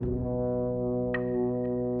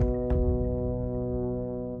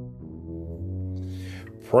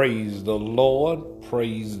Praise the Lord,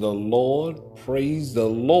 praise the Lord, praise the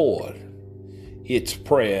Lord. It's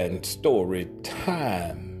prayer and story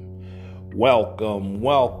time. Welcome,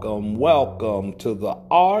 welcome, welcome to the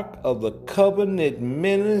Ark of the Covenant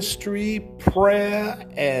Ministry prayer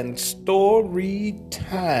and story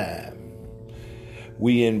time.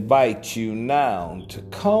 We invite you now to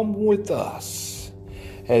come with us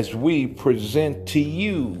as we present to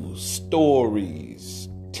you stories,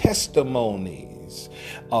 testimonies,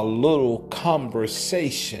 a little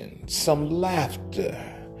conversation, some laughter,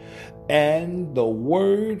 and the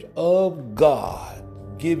Word of God,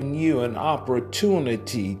 giving you an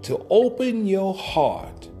opportunity to open your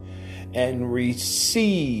heart and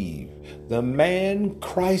receive the man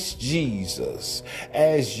Christ Jesus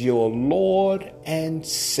as your Lord and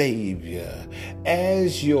Savior,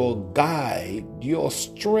 as your guide, your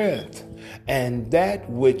strength, and that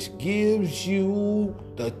which gives you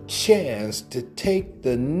the chance to take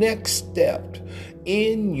the next step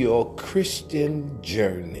in your Christian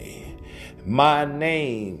journey. My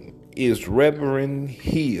name is Reverend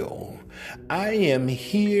Hill. I am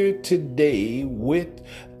here today with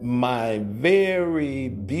my very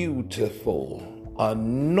beautiful,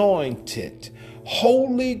 anointed,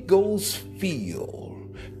 Holy Ghost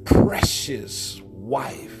filled, precious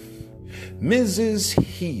wife, Mrs.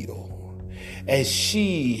 Hill, as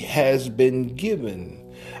she has been given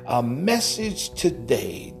a message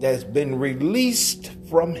today that's been released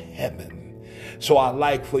from heaven. So I'd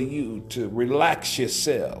like for you to relax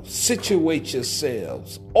yourselves, situate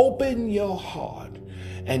yourselves, open your heart,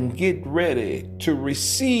 and get ready to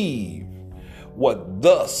receive what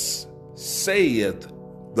thus saith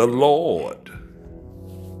the Lord.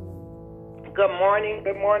 Good morning,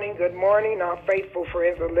 good morning, good morning, our faithful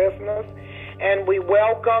friends and listeners. And we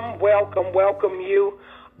welcome you,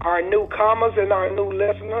 our newcomers and our new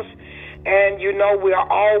listeners. And you know we are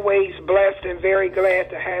always blessed and very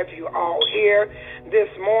glad to have you all here this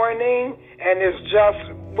morning. And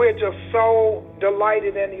we're just so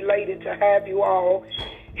delighted and elated to have you all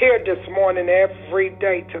here this morning every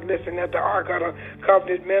day to listen at the Ark of the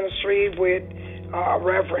Covenant Ministry with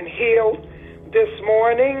Reverend Hill this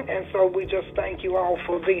morning. And so we just thank you all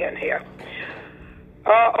for being here.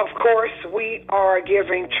 Of course, we are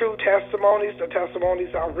giving true testimonies. The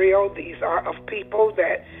testimonies are real. These are of people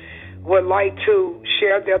that would like to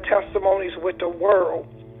share their testimonies with the world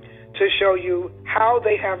to show you how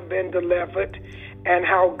they have been delivered and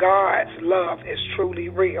how God's love is truly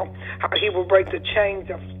real. How he will break the chains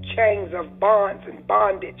of bonds and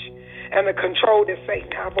bondage and the control that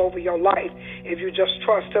Satan have over your life if you just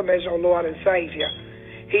trust him as your Lord and Savior.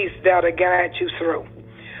 He's there to guide you through.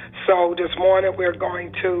 So this morning we're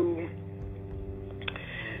going to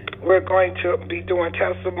be doing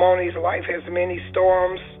testimonies. Life has many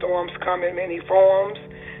storms. Storms come in many forms.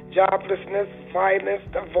 Joblessness, violence,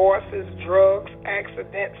 divorces, drugs,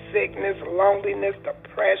 accidents, sickness, loneliness,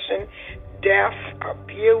 depression, death,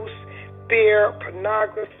 abuse, fear,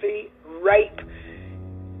 pornography, rape,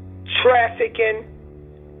 trafficking,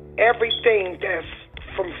 everything that's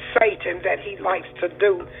from Satan that he likes to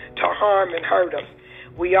do to harm and hurt us.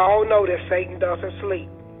 We all know that Satan doesn't sleep.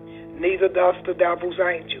 Neither does the devil's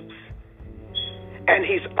angels. And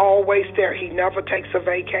he's always there. He never takes a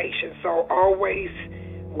vacation. So always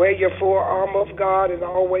wear your full armor of God and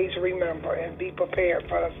always remember and be prepared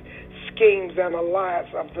for the schemes and the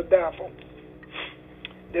lies of the devil.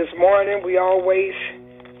 This morning we always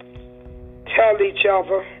tell each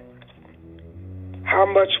other how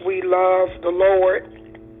much we love the Lord.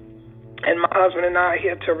 And my husband and I are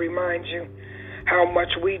here to remind you how much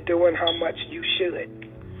we do and how much you should.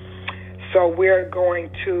 So we're going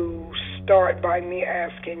to start by me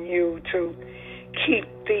asking you to keep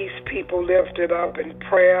these people lifted up in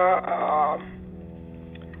prayer.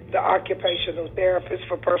 The occupational therapist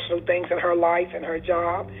for personal things in her life and her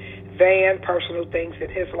job. Van, personal things in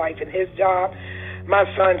his life and his job. My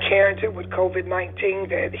son Carrington with COVID-19,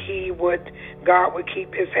 that God would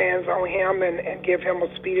keep his hands on him and give him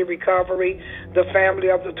a speedy recovery. The family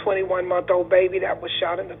of the 21-month-old baby that was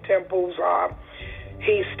shot in the temples,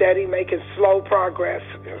 he's steady, making slow progress.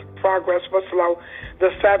 Progress was slow.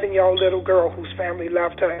 The 7-year-old little girl whose family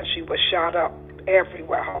left her and she was shot up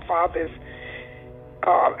everywhere. Her father's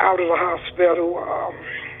out of the hospital.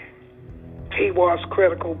 He was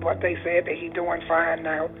critical, but they said that he's doing fine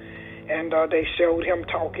now. And they showed him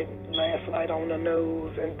talking last night on the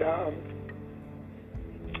news. And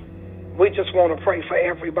we just want to pray for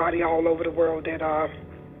everybody all over the world that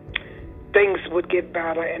things would get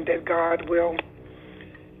better and that God will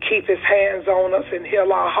keep his hands on us and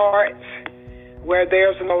heal our hearts. Where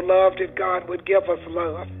there's no love, that God would give us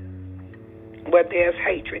love. Where there's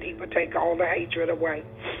hatred, he would take all the hatred away.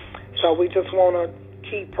 So we just want to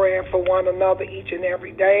keep praying for one another each and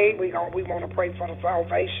every day. We want to pray for the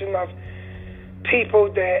salvation of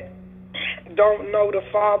people that don't know the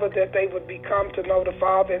Father, that they would become to know the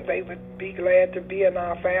Father, and they would be glad to be in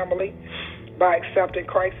our family by accepting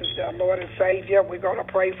Christ as their Lord and Savior. We're going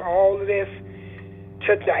to pray for all of this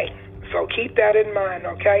today. So keep that in mind,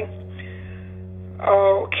 okay?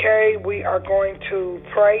 Okay, we are going to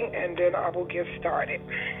pray, and then I will get started.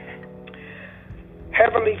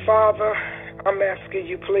 Heavenly Father, I'm asking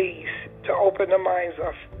you, please, to open the minds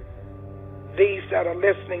of these that are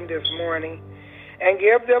listening this morning and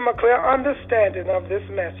give them a clear understanding of this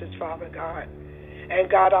message, Father God. And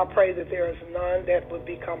God, I pray that there is none that would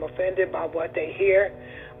become offended by what they hear.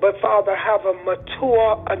 But Father, have a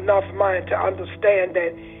mature enough mind to understand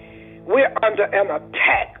that we're under an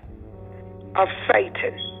attack of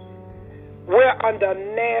Satan. We're under a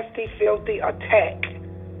nasty, filthy attack.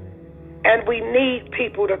 And we need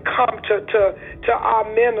people to come to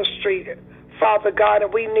our ministry, Father God,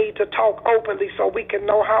 and we need to talk openly so we can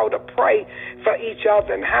know how to pray for each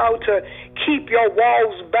other and how to keep your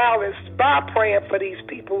walls balanced by praying for these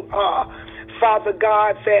people, Father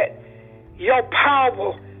God, that your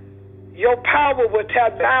power will tear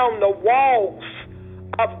down the walls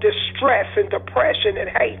of distress and depression and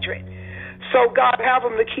hatred. So, God, have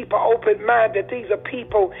them to keep an open mind that these are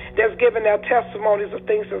people that's giving their testimonies of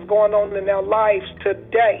things that's going on in their lives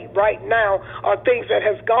today, right now, or things that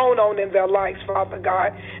has gone on in their lives, Father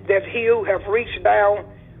God, that you have reached down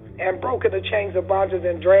and broken the chains of bondage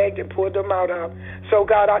and dragged and pulled them out of. So,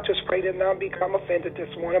 God, I just pray that none become offended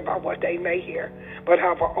this morning by what they may hear, but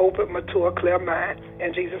have an open, mature, clear mind.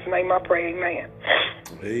 In Jesus' name I pray, amen.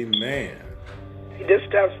 Amen. This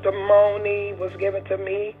testimony was given to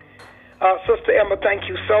me. Sister Emma, thank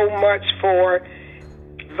you so much for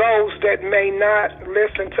those that may not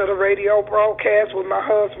listen to the radio broadcast with my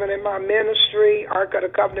husband in my ministry, Ark of the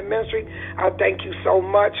Covenant Ministry. I thank you so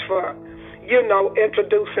much for,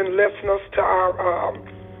 introducing listeners to our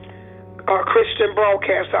Christian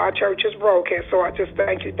broadcast, our church's broadcast. So I just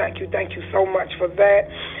thank you so much for that.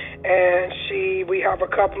 And we have a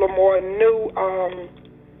couple of more new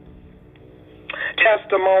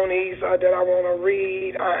testimonies that I want to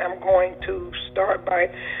read. I am going to start by,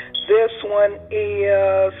 this one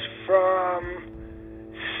is from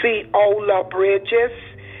Ciola Bridges,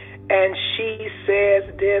 and she says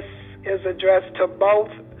this is addressed to both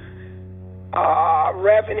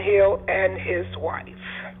Reverend Hill and his wife.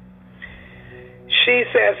 She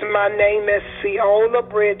says, my name is Ciola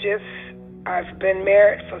Bridges. I've been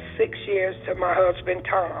married for 6 years to my husband,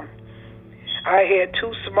 Tom. I had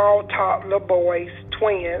 2 small toddler boys,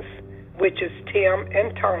 twins, which is Tim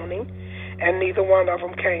and Tony, and neither one of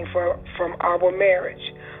them came from our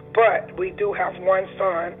marriage. But we do have one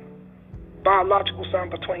son, biological son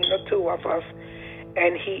between the two of us,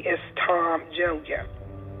 and he is Tom Jr.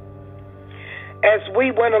 As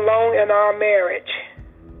we went along in our marriage,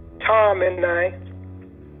 Tom and I,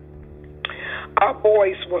 our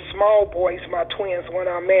boys were small boys, my twins, when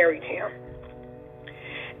I married him.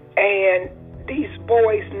 And these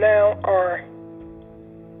boys now are,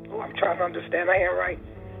 I'm trying to understand, I am right.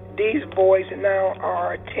 These boys now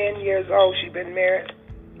are 10 years old. She's been married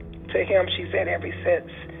to him, she said, ever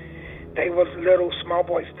since they was little small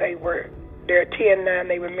boys. They're 10 now,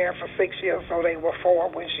 they were married for 6 years, so they were 4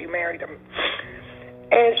 when she married them.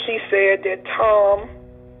 And she said that Tom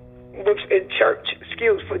was in church.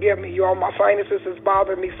 Forgive me, you all, my sinuses is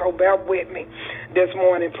bothering me, so bear with me this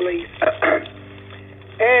morning, please.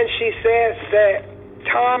 And she says that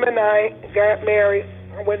Tom and I got married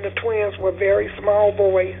when the twins were very small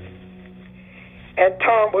boys. And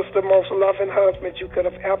Tom was the most loving husband you could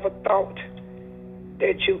have ever thought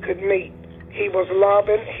that you could meet. He was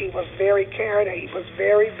loving, he was very caring, and he was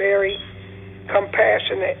very, very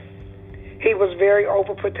compassionate. He was very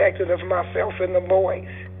overprotective of myself and the boys.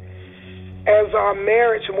 As our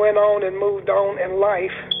marriage went on and moved on in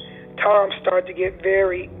life, Tom started to get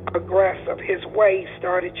very aggressive. His ways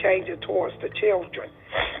started changing towards the children.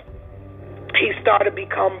 He started to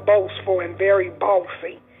become boastful and very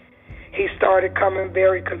bossy. He started coming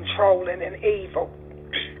very controlling and evil.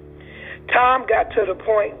 Tom got to the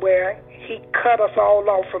point where he cut us all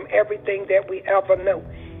off from everything that we ever knew.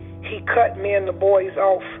 He cut me and the boys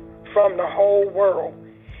off from the whole world.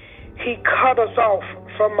 He cut us off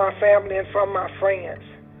from my family and from my friends.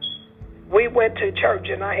 We went to church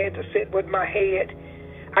and I had to sit with my head.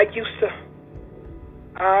 I used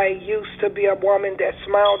to be a woman that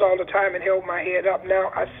smiled all the time and held my head up.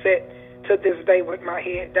 Now I sit to this day with my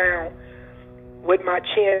head down. with my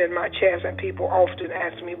chin in my chest, and people often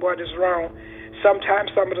ask me what is wrong. Sometimes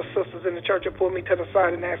some of the sisters in the church will pull me to the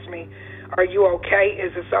side and ask me, are you okay?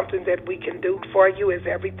 Is it something that we can do for you? Is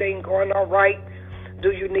everything going all right?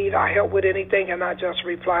 Do you need our help with anything? And I just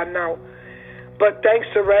reply, no. But thanks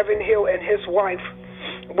to Reverend Hill and his wife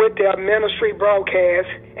with their ministry broadcast,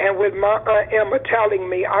 and with my Aunt Emma telling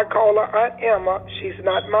me, I call her Aunt Emma. She's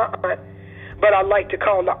not my aunt, but I like to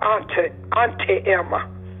call her Auntie Emma,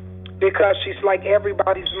 because she's like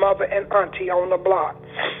everybody's mother and auntie on the block.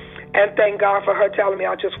 And thank God for her telling me,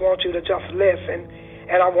 I just want you to just listen,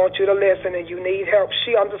 and I want you to listen, and you need help.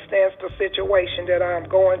 She understands the situation that I'm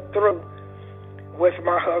going through with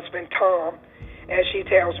my husband, Tom, and she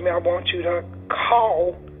tells me, I want you to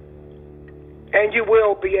call, and you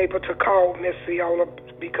will be able to call Miss Viola,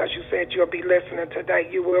 because you said you'll be listening today.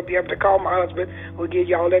 You will be able to call my husband. We'll give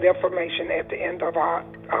you all that information at the end of our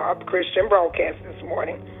Christian broadcast this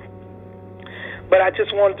morning. But I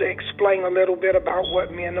just wanted to explain a little bit about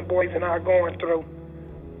what me and the boys and I are going through.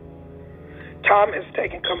 Tom has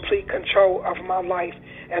taken complete control of my life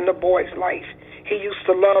and the boys' life. He used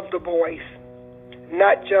to love the boys,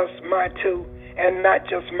 not just my two and not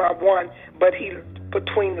just my one, but he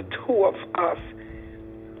between the two of us.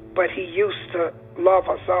 But he used to love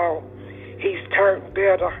us all. He's turned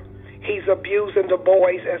bitter. He's abusing the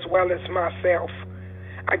boys as well as myself.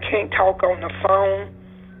 I can't talk on the phone.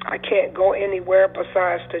 I can't go anywhere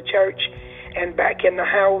besides the church and back in the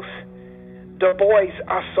house. The boys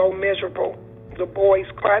are so miserable. The boys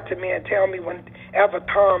cry to me and tell me whenever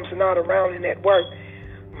Tom's not around and at work,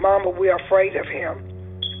 Mama, we're afraid of him.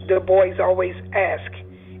 The boys always ask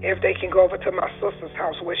if they can go over to my sister's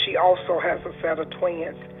house, where she also has a set of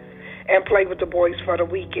twins, and play with the boys for the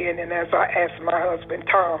weekend. And as I ask my husband,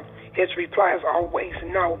 Tom, his reply is always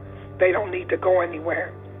no. They don't need to go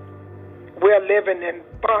anywhere. We're living in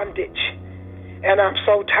bondage, and I'm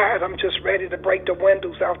so tired. I'm just ready to break the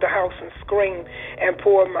windows out the house and scream and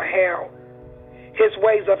pull my hair out. His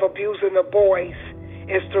ways of abusing the boys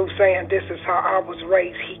is through saying, this is how I was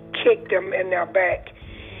raised. He kicked them in their back.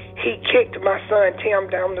 He kicked my son Tim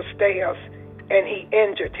down the stairs, and he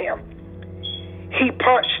injured him. He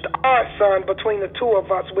punched our son between the two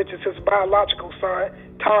of us, which is his biological son,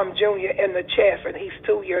 Tom Jr., in the chest, and he's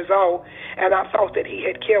 2 years old, and I thought that he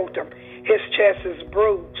had killed him. His chest is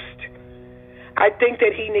bruised. I think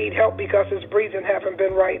that he needs help because his breathing haven't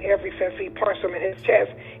been right ever since he punched him in his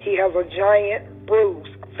chest. He has a giant bruise,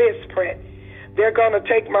 fist print. They're going to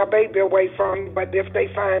take my baby away from me, but if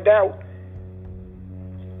they find out,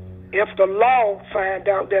 if the law find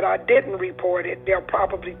out that I didn't report it, they'll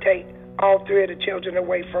probably take all three of the children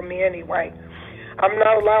away from me anyway. I'm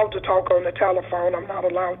not allowed to talk on the telephone. I'm not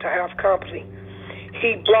allowed to have company.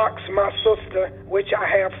 He blocks my sister, which I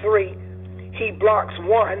have 3. He blocks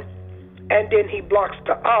one, and then he blocks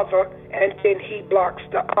the other, and then he blocks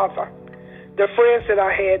the other. The friends that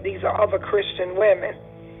I had, these are other Christian women.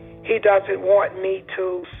 He doesn't want me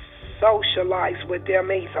to socialize with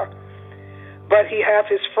them either. But he have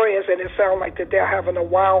his friends, and it sounds like that they're having a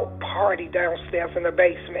wild party downstairs in the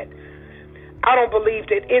basement. I don't believe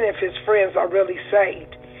that any of his friends are really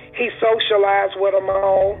saved. He socialized with them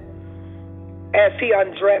all as he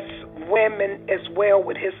undressed women as well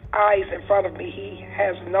with his eyes in front of me. He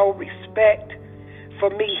has no respect for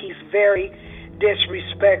me. He's very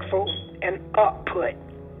disrespectful and up-put.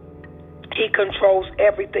 He controls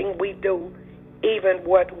everything we do, even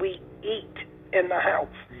what we eat in the house.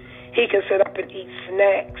 He can sit up and eat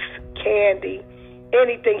snacks, candy,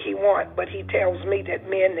 anything he wants, but he tells me that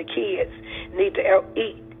me and the kids need to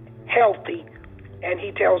eat healthy, and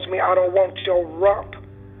he tells me I don't want your rump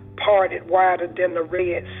parted wider than the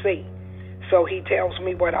Red Sea. So he tells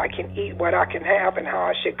me what I can eat, what I can have, and how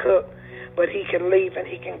I should cook, but he can leave and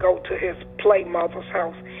he can go to his play mother's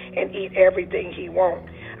house and eat everything he wants.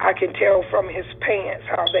 I can tell from his pants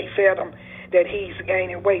how they fed him that he's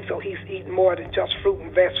gaining weight, so he's eating more than just fruit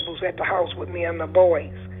and vegetables at the house with me and the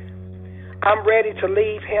boys. I'm ready to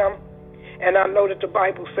leave him, and I know that the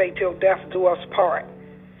Bible say till death do us part.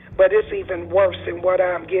 But it's even worse than what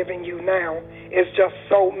I'm giving you now. It's just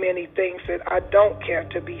so many things that I don't care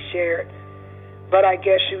to be shared. But I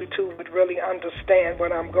guess you two would really understand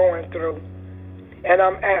what I'm going through. And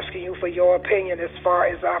I'm asking you for your opinion as far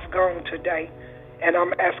as I've gone today. And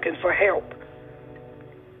I'm asking for help.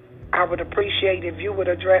 I would appreciate if you would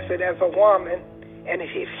address it as a woman, and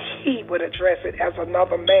if he would address it as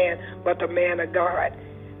another man, but the man of God.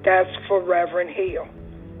 That's for Reverend Hill.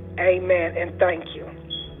 Amen, and thank you.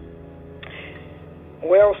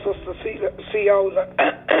 Well, Sister Ciola,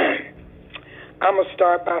 I'm going to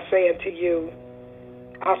start by saying to you,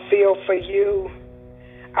 I feel for you.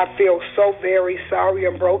 I feel so very sorry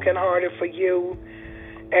and brokenhearted for you.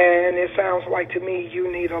 And it sounds like to me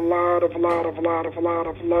you need a lot of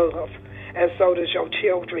love. And so does your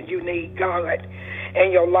children. You need God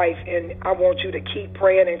in your life. And I want you to keep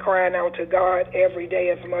praying and crying out to God every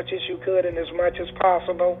day as much as you could and as much as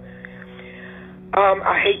possible.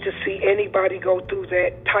 I hate to see anybody go through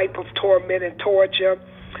that type of torment and torture.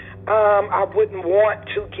 I wouldn't want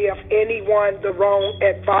to give anyone the wrong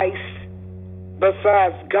advice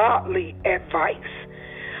besides godly advice.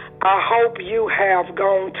 I hope you have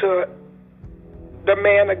gone to the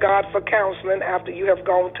man of God for counseling after you have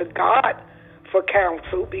gone to God for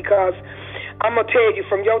counsel, because I'm going to tell you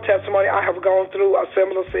from your testimony, I have gone through a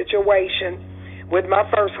similar situation with my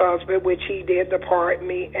first husband, which he did depart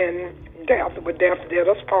me, and death did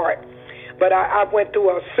us part. But I went through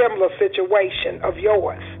a similar situation of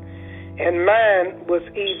yours, and mine was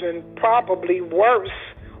even probably worse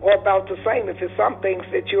or about the same. If it's some things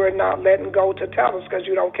that you are not letting go to tell us because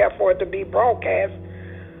you don't care for it to be broadcast,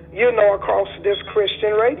 across this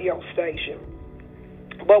Christian radio station.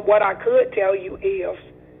 But what I could tell you is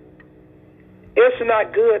it's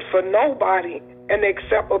not good for nobody and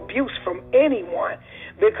accept abuse from anyone,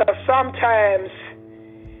 because sometimes,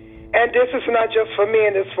 and this is not just for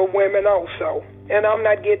men, it's for women also. And I'm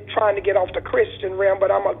not trying to get off the Christian realm,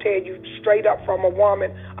 but I'm going to tell you straight up from a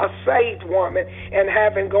woman, a saved woman, and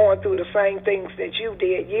having gone through the same things that you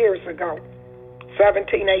did years ago,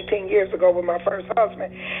 17, 18 years ago with my first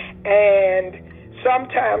husband. And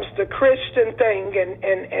sometimes the Christian thing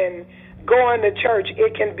and going to church,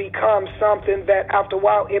 it can become something that after a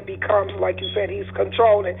while it becomes, like you said, he's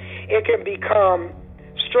controlling. It can become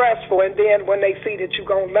stressful, and then when they see that you're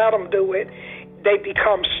going to let them do it, they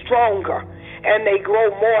become stronger. And they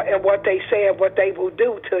grow more in what they say and what they will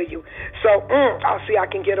do to you. So, I see I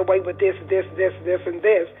can get away with this, and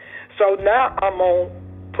this. So now I'm going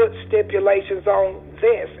to put stipulations on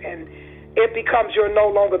this. And it becomes you're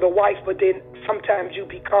no longer the wife, but then sometimes you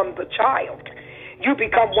become the child. You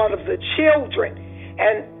become one of the children.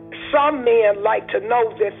 And some men like to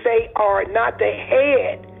know that they are not the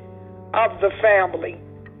head of the family,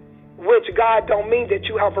 which God don't mean that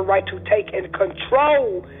you have a right to take and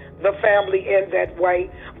control the family in that way,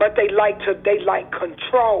 but they like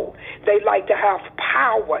control. They like to have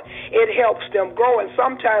power. It helps them grow, and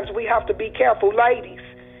sometimes we have to be careful, ladies.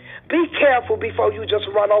 Be careful before you just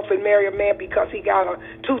run off and marry a man because he got a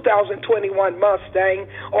 2021 Mustang,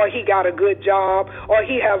 or he got a good job, or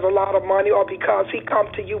he has a lot of money, or because he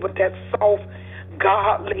comes to you with that soft,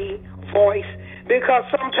 godly voice. Because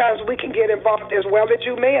sometimes we can get involved as well as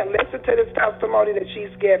you men. Listen to this testimony that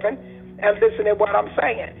she's given, and listen to what I'm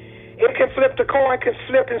saying. It can flip the coin, can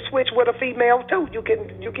flip and switch with a female too. You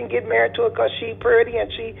can get married to her because she pretty and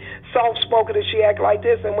she soft-spoken and she act like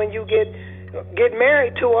this. And when you get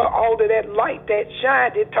married to her, all of that light, that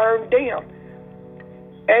shine, it turned dim.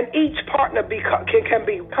 And each partner can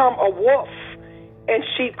become a wolf in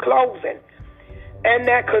sheep clothing. And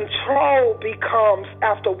that control becomes,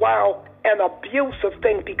 after a while, an abusive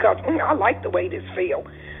thing because I like the way this feels.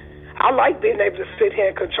 I like being able to sit here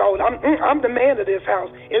and control it. I'm the man of this house.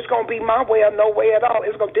 It's going to be my way or no way at all.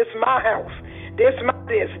 This is my house. This my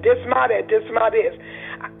this my that, this my this.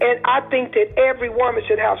 And I think that every woman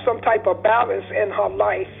should have some type of balance in her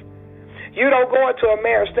life. You don't go into a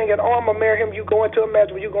marriage thinking, I'm going to marry him. You go into a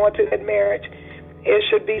marriage, when you go into that marriage, it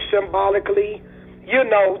should be symbolically,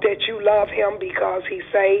 that you love him because he's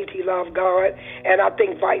saved, he loves God, and I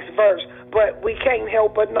think vice versa. But we can't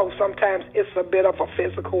help but know sometimes it's a bit of a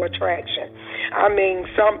physical attraction. I mean,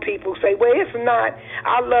 some people say, well, it's not.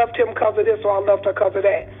 I loved him because of this, or I loved her because of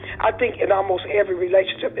that. I think in almost every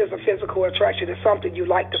relationship there's a physical attraction. It's something you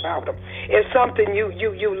liked about them. It's something you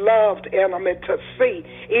loved and to see.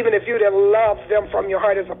 Even if you didn't love them from your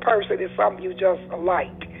heart as a person, it's something you just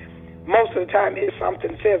like. Most of the time it's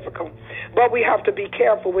something physical. But we have to be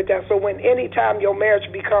careful with that. So when anytime your marriage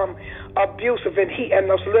become abusive and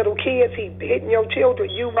those little kids, he hitting your children,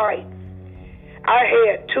 you right. I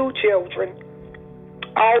had 2 children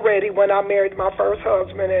already when I married my first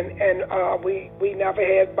husband, and we never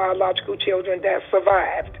had biological children that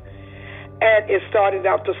survived. And it started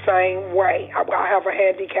out the same way. I have a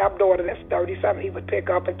handicapped daughter that's 37. He would pick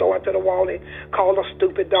up and throw into the wall and call her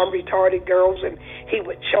stupid, dumb, retarded girls, and he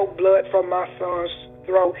would choke blood from my son's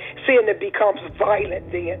throat. Seeing it becomes violent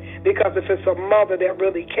then, because if it's a mother that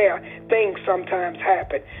really cares, things sometimes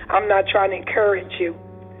happen. I'm not trying to encourage you.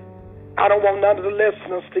 I don't want none of the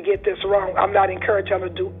listeners to get this wrong. I'm not encouraging them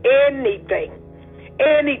to do anything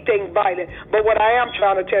violent. But what I am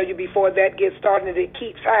trying to tell you before that gets started and it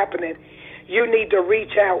keeps happening, you need to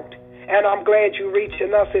reach out And I'm glad you're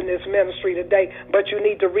reaching us in this ministry today, but you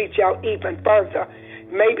need to reach out even further.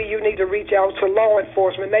 Maybe you need to reach out to law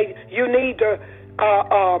enforcement. You need to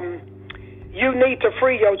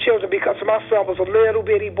free your children, because my son was a little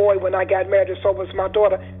bitty boy when I got married, and so was my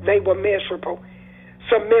daughter. They were miserable.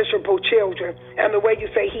 Some miserable children. And the way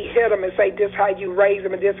you say he hit them and say this how you raise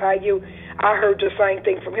them and this how you, I heard the same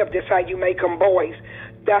thing from him, this how you make them boys.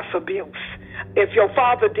 That's abuse. If your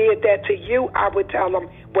father did that to you, I would tell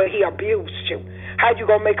him, well, he abused you. How you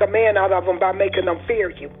going to make a man out of him? By making them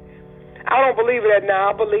fear you. I don't believe that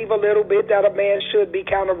now. I believe a little bit that a man should be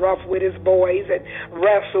kind of rough with his boys and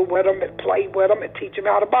wrestle with them and play with them and teach them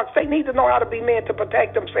how to box. They need to know how to be men to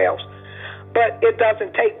protect themselves. But it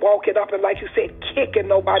doesn't take walking up and, like you said, kicking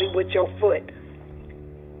nobody with your foot.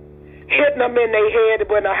 Hitting them in their head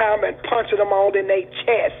with a hammer and punching them all in their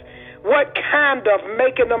chest. What kind of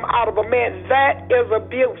making them out of a man? That is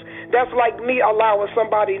abuse. That's like me allowing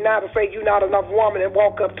somebody now to say you're not enough woman and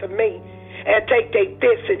walk up to me and take their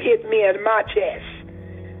fists and hit me in my chest,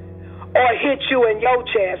 or hit you in your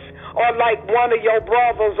chest, or like one of your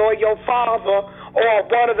brothers or your father or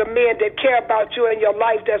one of the men that care about you in your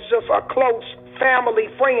life that's just a close family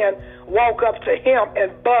friend, walk up to him and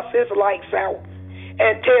bust his lights out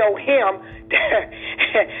and tell him,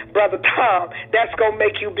 Brother Tom, that's going to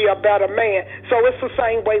make you be a better man. So it's the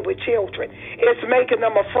same way with children. It's making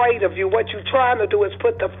them afraid of you. What you're trying to do is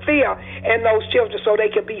put the fear in those children so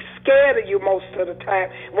they can be scared of you most of the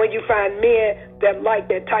time when you find men that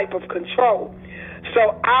like that type of control.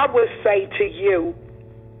 So I would say to you,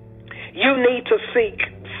 you need to seek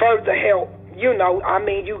further help. You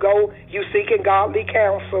seeking godly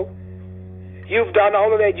counsel. You've done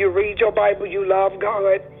all of that. You read your Bible. You love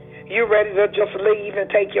God. You ready to just leave and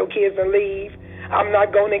take your kids and leave. I'm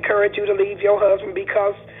not going to encourage you to leave your husband,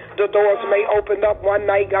 because the doors may open up one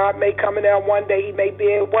night. God may come in there one day. He may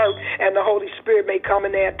be at work, and the Holy Spirit may come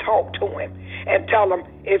in there and talk to him and tell him,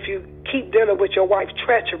 if you keep dealing with your wife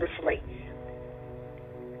treacherously,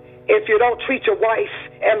 if you don't treat your wife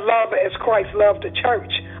and love her as Christ loved the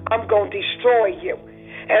church, I'm going to destroy you.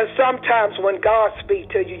 And sometimes when God speaks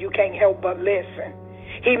to you, you can't help but listen.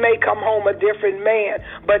 He may come home a different man,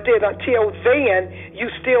 but then until then, you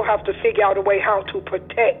still have to figure out a way how to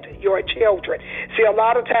protect your children. See, a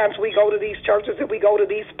lot of times we go to these churches and we go to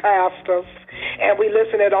these pastors and we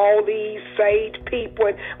listen at all these sage people.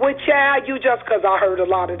 And, well, child, you just, because I heard a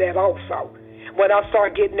lot of that also. When I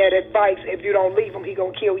start getting that advice, if you don't leave him, he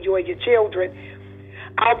going to kill you and your children.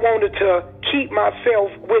 I wanted to keep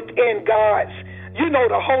myself within God's,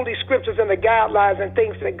 the Holy Scriptures and the guidelines and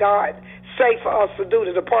things that God say for us to do,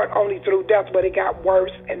 to depart only through death. But it got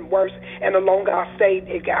worse and worse, and the longer I stayed,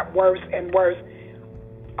 it got worse and worse.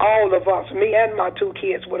 All of us, me and my two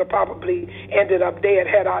kids, would have probably ended up dead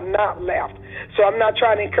had I not left. So I'm not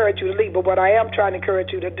trying to encourage you to leave, but what I am trying to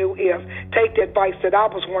encourage you to do is take the advice that I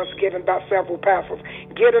was once given by several pastors.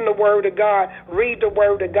 Get in the Word of God, read the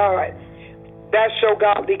Word of God. That's your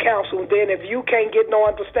godly counsel. And then if you can't get no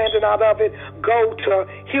understanding out of it, go to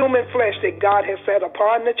human flesh that God has set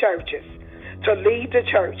upon the churches to lead the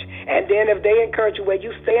church. And then if they encourage you, well,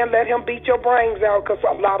 you stay and let him beat your brains out, because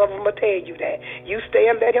a lot of them will tell you that. You stay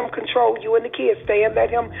and let him control you and the kids. Stay and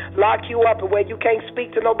let him lock you up, and where you can't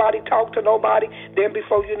speak to nobody, talk to nobody, then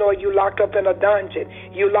before you know it, you locked up in a dungeon.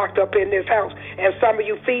 You locked up in this house. And some of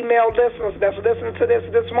you female listeners that's listening to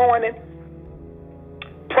this morning,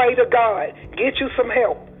 pray to God. Get you some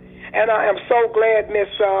help. And I am so glad, Miss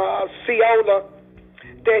Ciola,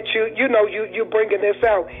 that you bringing this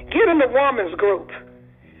out. Get in the woman's group.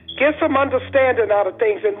 Get some understanding out of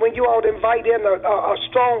things. And when you all invite in a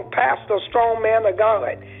strong pastor, a strong man of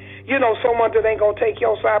God, someone that ain't going to take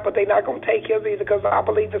your side, but they not going to take his either, because I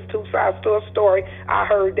believe there's two sides to a story. I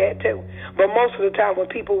heard that too. But most of the time when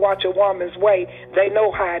people watch a woman's way, they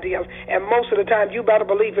know how it is. And most of the time, you better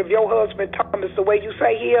believe if your husband Tom is the way you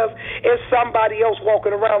say he is, it's somebody else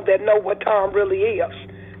walking around that know what Tom really is,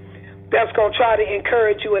 that's going to try to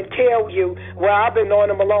encourage you and tell you, well, I've been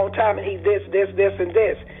knowing him a long time, and he's this, and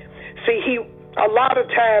this. See, a lot of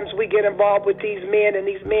times we get involved with these men, and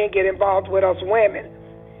these men get involved with us women.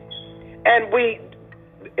 And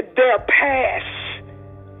their past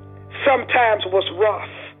sometimes was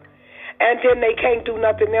rough. And then they can't do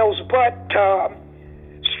nothing else but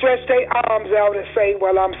stretch their arms out and say,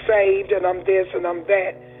 well, I'm saved, and I'm this, and I'm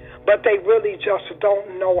that. But they really just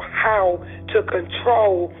don't know how to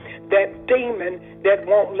control that demon that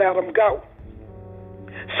won't let them go.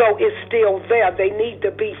 So it's still there. They need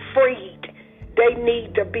to be freed. They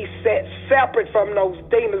need to be set separate from those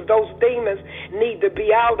demons. Those demons need to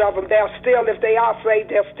be out of them. They're still, if they are saved,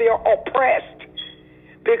 they're still oppressed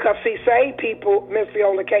Because, see, saved people, Miss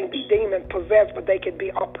Viola, can't be demon-possessed, but they can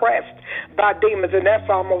be oppressed by demons, and that's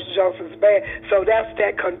almost just as bad. So that's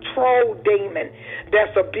that control demon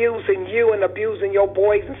that's abusing you and abusing your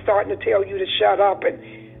boys and starting to tell you to shut up and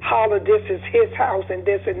holler, this is his house and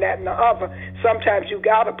this and that and the other. Sometimes you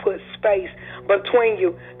got to put space between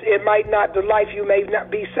you. It might not, the life you may not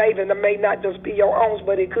be saving, it may not just be your own,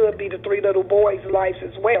 but it could be the 3 little boys' lives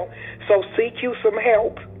as well. So seek you some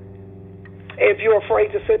help. If you're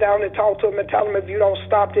afraid to sit down and talk to them and tell them, if you don't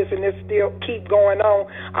stop this and this still keep going on,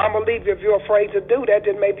 I'm going to leave you. If you're afraid to do that,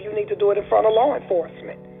 then maybe you need to do it in front of law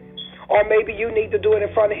enforcement. Or maybe you need to do it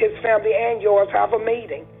in front of his family and yours. Have a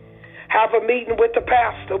meeting. Have a meeting with the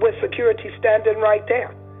pastor, with security standing right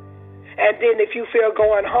there. And then if you feel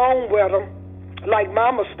going home with him, like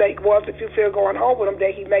my mistake was, if you feel going home with him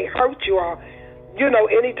that he may hurt you or,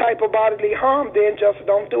 any type of bodily harm, then just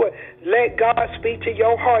don't do it. Let God speak to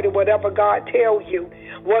your heart, and whatever God tells you,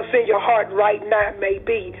 what's in your heart right now may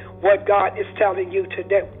be what God is telling you to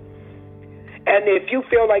do. And if you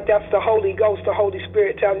feel like that's the Holy Ghost, the Holy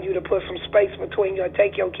Spirit telling you to put some space between you and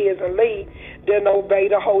take your kids and leave, then obey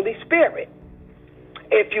the Holy Spirit.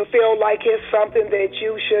 If you feel like it's something that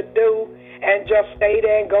you should do and just stay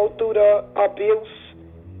there and go through the abuse,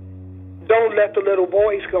 don't let the little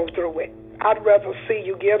boys go through it. I'd rather see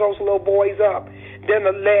you give those little boys up than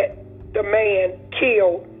to let the man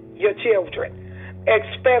kill your children,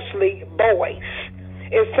 especially boys.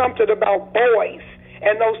 It's something about boys,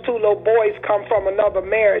 and those 2 little boys come from another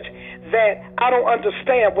marriage that I don't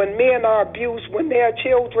understand. When men are abused, when they're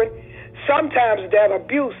children, sometimes that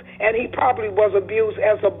abuse, and he probably was abused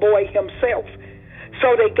as a boy himself.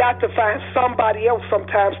 So they got to find somebody else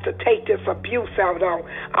sometimes to take this abuse out on.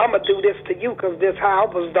 I'm going to do this to you because this how I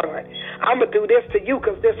was done. I'm going to do this to you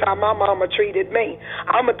because this how my mama treated me.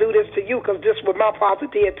 I'm going to do this to you because this what my father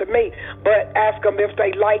did to me. But ask them if they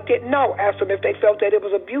liked it. No. Ask them if they felt that it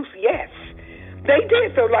was abuse. Yes. They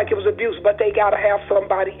did feel like it was abuse, but they got to have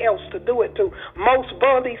somebody else to do it to. Most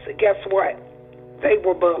bullies, guess what? They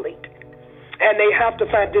were bullied. And they have to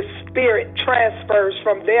find this spirit transfers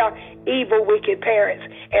from their evil, wicked parents,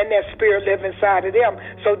 and that spirit live inside of them.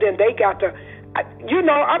 So then they got to,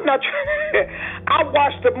 I'm not trying. I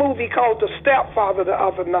watched a movie called The Stepfather the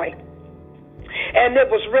other night. And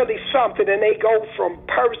it was really something. And they go from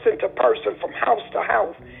person to person, from house to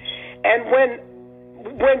house. And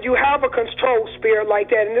when you have a control spirit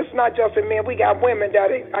like that, and it's not just in men, we got women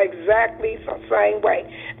that are exactly the same way.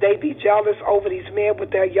 They be jealous over these men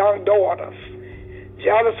with their young daughters.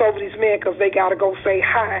 Jealous over these men because they got to go say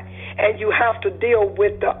hi. And you have to deal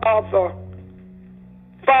with the other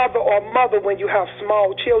father or mother when you have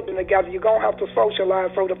small children together. You're going to have to socialize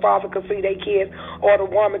so the father can see their kids or the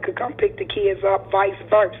woman could come pick the kids up, vice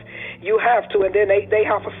versa. You have to, and then they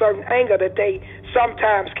have a certain anger that they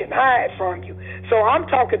sometimes can hide from you. So I'm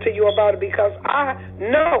talking to you about it because I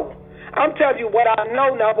know. I'm telling you what I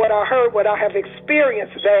know, not what I heard, what I have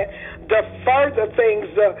experienced, that the further things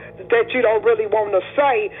that you don't really want to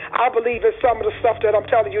say, I believe it's some of the stuff that I'm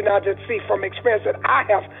telling you now to see from experience that I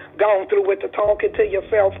have gone through with the talking to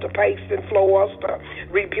yourself, the pasting floors, the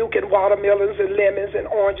rebuking watermelons and lemons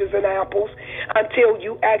and oranges and apples, until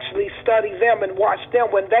you actually study them and watch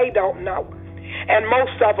them when they don't know. And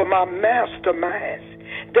most of them are masterminds.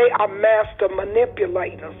 They are master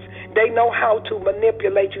manipulators. They know how to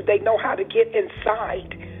manipulate you. They know how to get inside.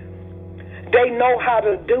 They know how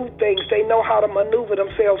to do things. They know how to maneuver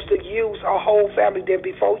themselves to use a whole family. Then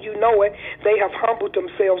before you know it, they have humbled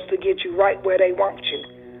themselves to get you right where they want you.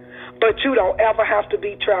 But you don't ever have to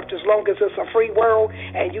be trapped. As long as it's a free world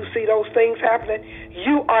and you see those things happening,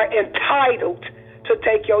 you are entitled to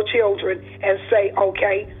take your children and say,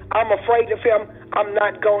 okay, I'm afraid of him. I'm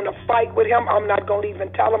not going to fight with him. I'm not going to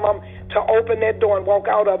even tell him I'm to open that door and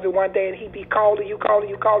walk out of it one day and he be calling you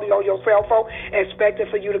on your cell phone, expecting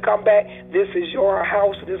for you to come back. This is your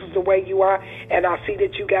house. This is the way you are. And I see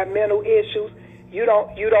that you got mental issues. You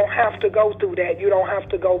don't have to go through that. You don't have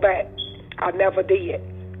to go back. I never did.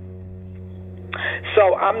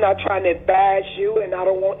 So I'm not trying to advise you, and I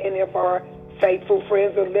don't want any of our faithful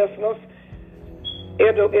friends and listeners.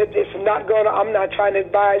 It's not going to, I'm not trying to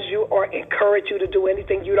advise you or encourage you to do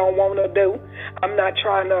anything you don't want to do. I'm not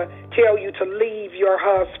trying to tell you to leave your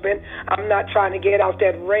husband. I'm not trying to get out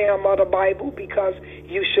that realm of the Bible because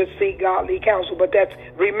you should seek godly counsel. But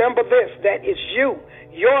remember this, that it's you,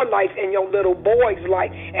 your life and your little boy's life.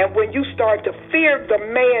 And when you start to fear the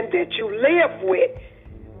man that you live with,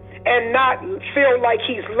 and not feel like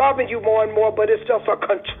he's loving you more and more, but it's just a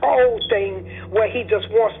control thing where he just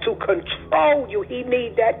wants to control you. He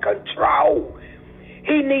needs that control.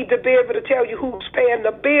 He need to be able to tell you who's paying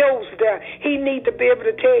the bills there. He need to be able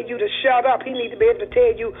to tell you to shut up. He need to be able to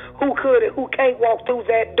tell you who could and who can't walk through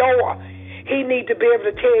that door. He need to be able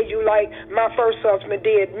to tell you, like my first husband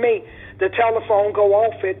did me, the telephone go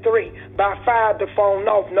off at 3. By 5, the phone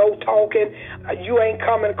off. No talking. You ain't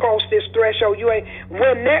coming across this threshold. You ain't.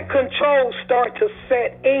 When that control start to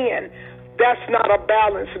set in, that's not a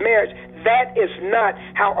balanced marriage. That is not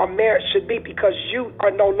how a marriage should be, because you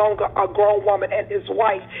are no longer a grown woman and his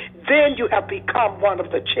wife. Then you have become one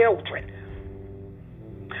of the children.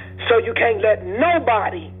 So you can't let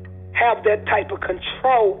nobody have that type of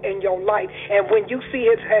control in your life. And when you see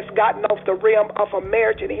it has gotten off the rim of a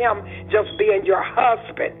marriage and him just being your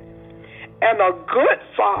husband and a good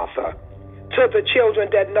father to the children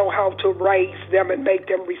that know how to raise them and make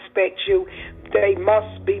them respect you, they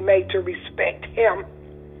must be made to respect him.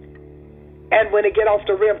 And when it get off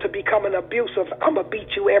the rim to becoming abusive, I'm going to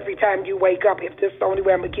beat you every time you wake up. If this is the only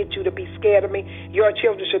way I'm going to get you to be scared of me, your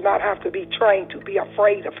children should not have to be trained to be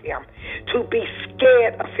afraid of him, to be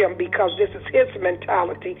scared of him, because this is his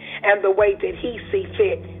mentality and the way that he see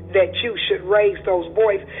fit that you should raise those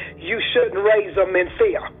boys. You shouldn't raise them in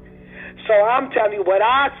fear. So I'm telling you what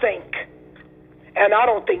I think. And I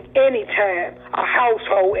don't think any time a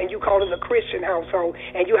household, and you call it a Christian household,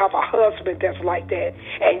 and you have a husband that's like that,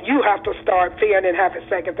 and you have to start fearing and having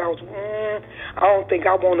second thoughts, I don't think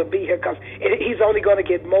I want to be here, because he's only going to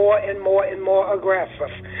get more and more and more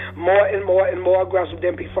aggressive, more and more and more aggressive.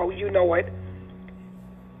 Than before you know it,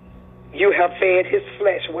 you have fed his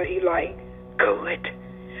flesh what he like. Good.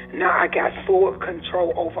 Now I got full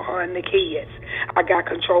control over her and the kids. I got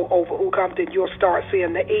control over who comes, and you'll start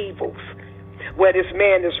seeing the evils. Where this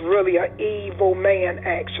man is really an evil man,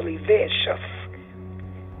 actually vicious.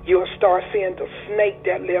 You'll start seeing the snake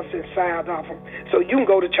that lives inside of him. So you can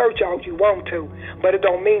go to church all you want to, but it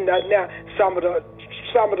don't mean nothing. Now, some of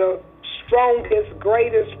the strongest,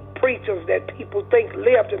 greatest preachers that people think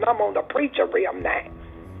lived, and I'm on the preacher realm now,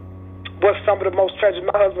 was some of the most treasured.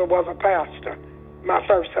 My husband was a pastor, my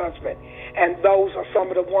first husband, and those are some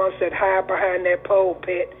of the ones that hide behind that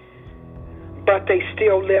pulpit, but they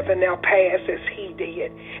still live in their past as he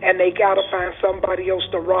did. And they got to find somebody else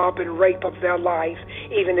to rob and rape of their life,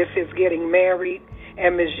 even if it's getting married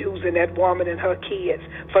and misusing that woman and her kids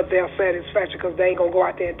for their satisfaction, because they ain't going to go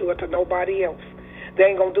out there and do it to nobody else.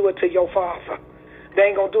 They ain't going to do it to your father.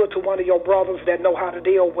 They ain't going to do it to one of your brothers that know how to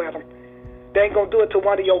deal with them. They ain't going to do it to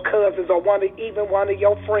one of your cousins or even one of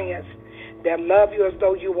your friends that love you as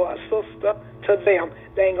though you were a sister to them.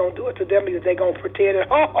 They ain't going to do it to them because they going to pretend and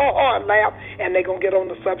and laugh, and they going to get on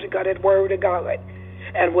the subject of that word of God.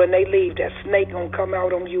 And when they leave, that snake going to come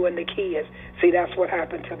out on you and the kids. See, that's what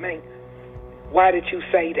happened to me. Why did you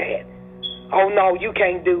say that? Oh, no, you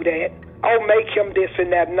can't do that. Oh, make him this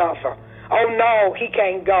and that and other. Oh, no, he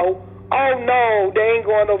can't go. Oh, no, they ain't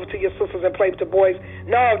going over to your sisters and play with the boys.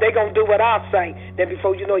 No, they going to do what I say. Then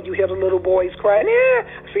before you know it, you hear the little boys crying. Yeah.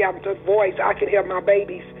 See, I'm the voice. I can hear my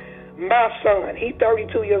babies. My son, he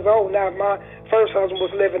 32 years old now. My first husband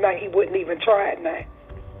was living now. He wouldn't even try it now.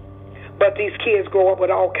 But these kids grow up with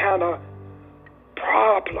all kind of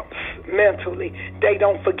problems mentally. They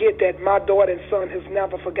don't forget that. My daughter and son has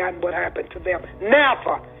never forgotten what happened to them.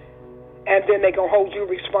 Never. And then they're going to hold you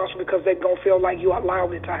responsible because they're going to feel like you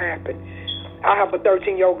allowed it to happen. I have a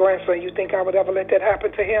 13-year-old grandson. You think I would ever let that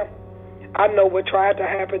happen to him? I know what tried to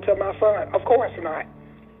happen to my son. Of course not.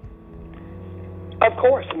 Of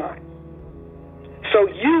course not. So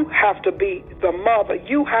you have to be the mother.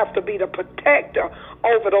 You have to be the protector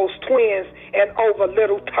over those twins and over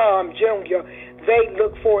little Tom Jr. They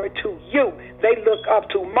look forward to you. They look up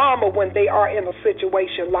to mama when they are in a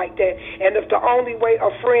situation like that. And if the only way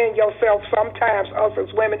of freeing yourself sometimes, us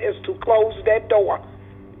as women, is to close that door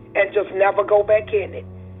and just never go back in it.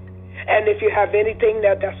 And if you have anything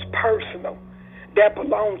that's personal, that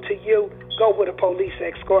belongs to you, go with a police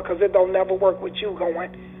escort, because it don't never work with you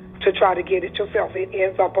going to try to get it yourself. It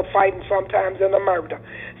ends up a fighting, sometimes in a murder.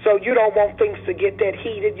 So you don't want things to get that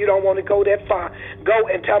heated. You don't want to go that far. Go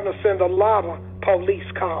and tell them to send a lot of police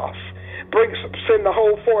cars. Send the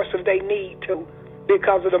whole force if they need to,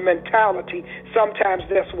 because of the mentality. Sometimes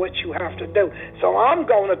that's what you have to do. So I'm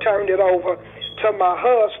going to turn it over to my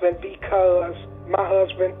husband, because my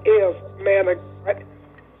husband is a man of God,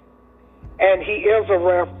 and he is a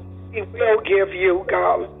ref. He will give you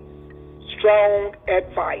God strong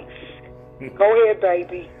advice. Go ahead,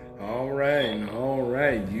 baby. All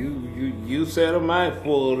right. You said a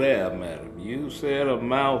mouthful there, madam. You said a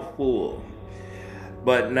mouthful.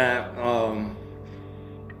 But now,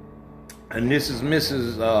 and this is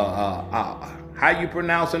Mrs. How you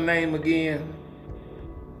pronounce her name again?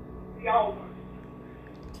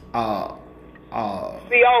 uh, uh,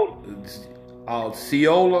 Ciola.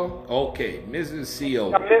 Ciola. Okay, Mrs.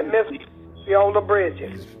 Ciola. Miss Ciola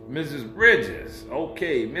Bridges. Mrs. Bridges.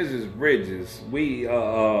 Okay, Mrs. Bridges.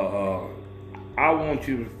 I want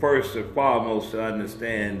you first and foremost to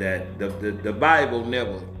understand that the Bible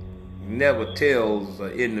never tells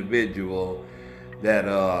an individual that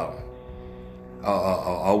a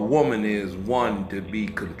woman is one to be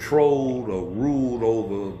controlled or ruled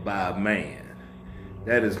over by a man.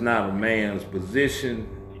 That is not a man's position.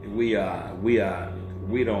 We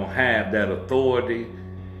don't have that authority.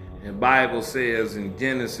 The Bible says in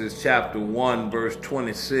Genesis chapter 1 verse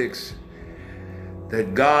 26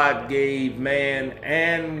 that God gave man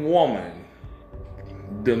and woman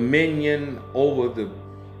dominion over the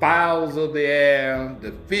fowls of the air,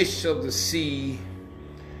 the fish of the sea,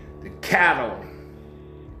 the cattle,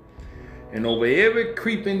 and over every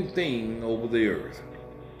creeping thing over the earth.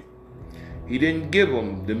 He didn't give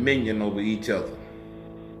them dominion over each other.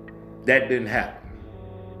 That didn't happen.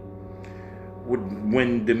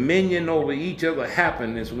 When dominion over each other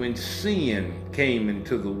happened is when sin came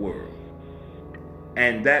into the world.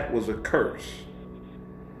 And that was a curse.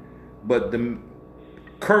 But the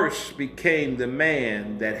curse became the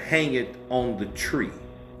man that hangeth on the tree.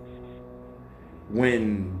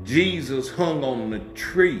 When Jesus hung on the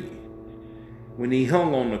tree, when he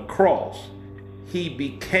hung on the cross, he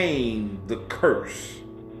became the curse.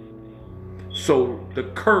 So the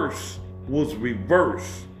curse was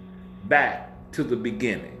reversed back to the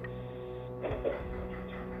beginning.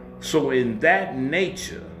 So in that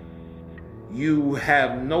nature, you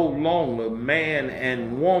have no longer man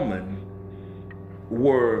and woman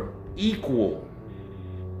were equal.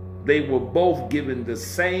 They were both given the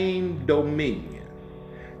same dominion.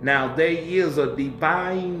 Now there is a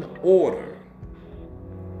divine order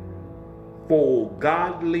for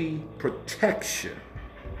godly protection,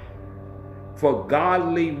 for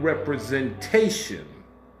godly representation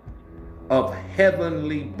of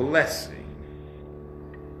heavenly blessing.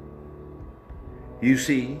 You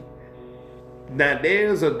see, now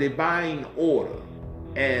there's a divine order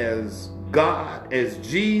as God, as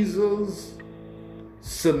Jesus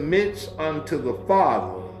submits unto the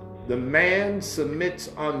Father, the man submits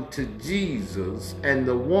unto Jesus, and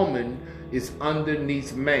the woman is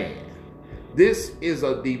underneath man. This is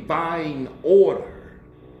a divine order,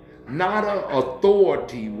 not an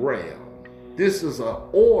authority realm. This is an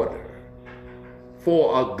order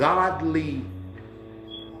for a godly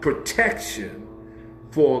protection,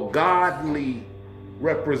 for godly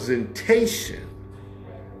representation,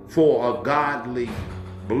 for a godly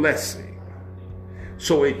blessing.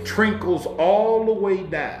 So it trickles all the way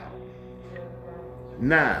down.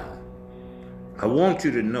 Now, I want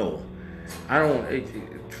you to know, and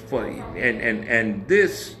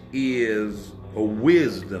this is a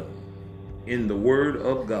wisdom in the Word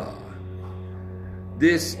of God.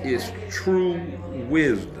 This is true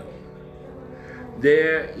wisdom.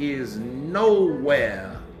 There is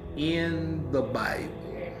nowhere in the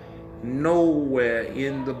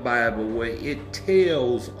Bible where it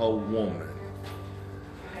tells a woman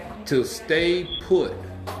to stay put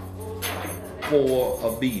for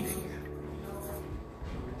a beating.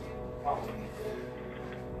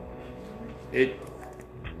 It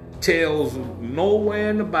tells nowhere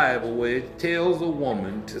in the Bible where it tells a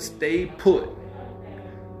woman to stay put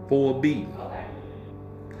for a beating.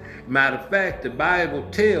 Matter of fact, the Bible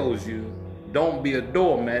tells you don't be a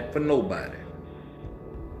doormat for nobody.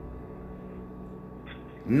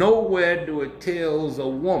 Nowhere do it tells a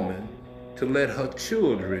woman to let her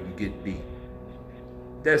children get beat.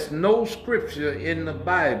 There's no scripture in the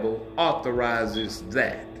Bible authorizes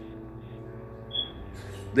that.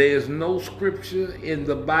 There's no scripture in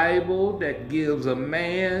the Bible that gives a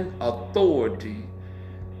man authority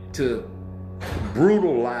to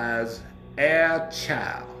brutalize a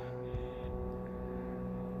child.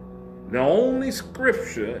 The only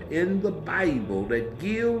scripture in the Bible that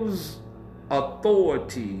gives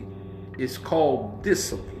authority is called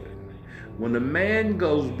discipline. When a man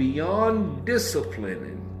goes beyond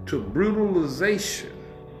disciplining to brutalization,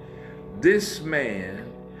 this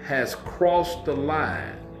man has crossed the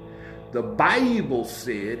line. The Bible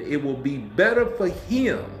said it will be better for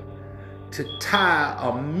him to tie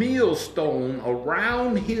a millstone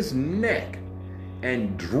around his neck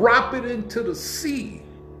and drop it into the sea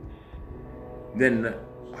than to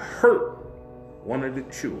hurt one of the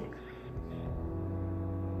children.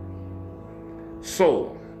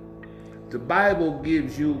 So, the Bible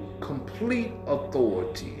gives you complete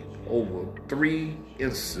authority over 3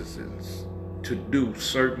 instances to do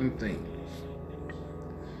certain things.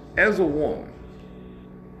 As a woman,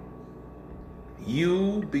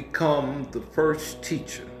 you become the first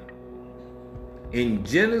teacher. In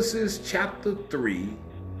Genesis chapter 3,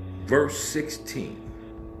 verse 16,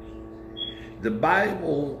 the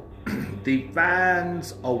Bible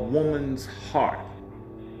defines a woman's heart,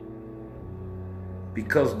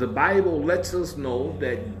 because the Bible lets us know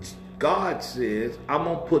that God says, I'm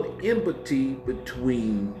going to put enmity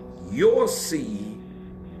between your seed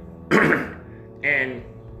and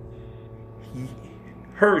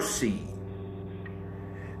her seed,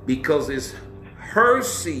 because it's her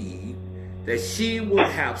seed that she will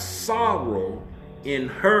have sorrow in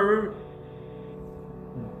her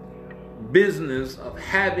business of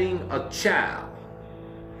having a child.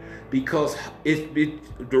 Because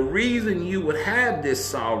the reason you would have this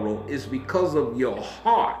sorrow is because of your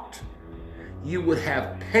heart. You would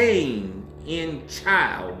have pain in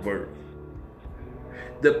childbirth.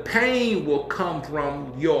 The pain will come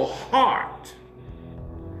from your heart,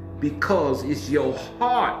 because it's your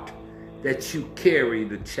heart that you carry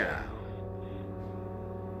the child.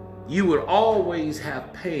 You would always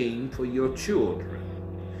have pain for your children,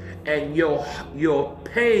 and your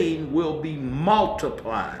pain will be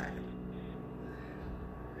multiplied.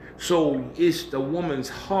 So it's the woman's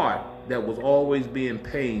heart that was always being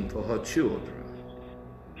pain for her children.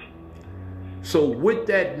 So with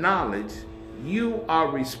that knowledge, you are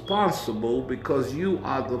responsible, because you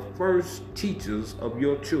are the first teachers of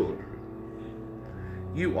your children.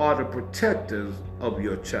 You are the protectors of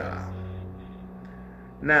your child.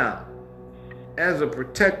 Now, as a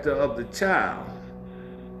protector of the child,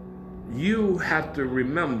 you have to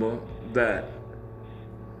remember that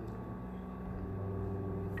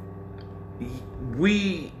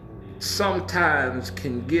we sometimes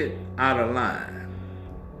can get out of line.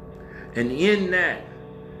 And in that,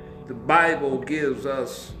 the Bible gives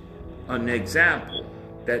us an example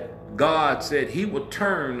that God said he would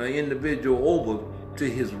turn an individual over to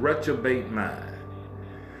his reprobate mind.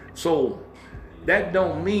 So that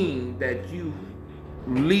don't mean that you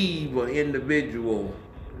leave an individual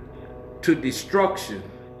to destruction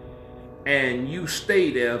and you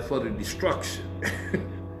stay there for the destruction.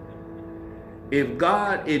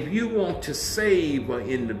 If you want to save an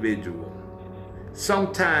individual,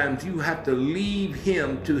 sometimes you have to leave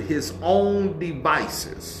him to his own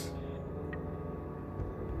devices.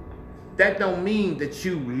 That don't mean that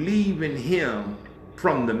you leaving him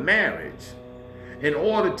from the marriage. In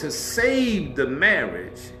order to save the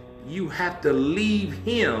marriage, you have to leave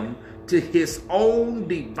him to his own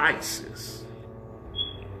devices.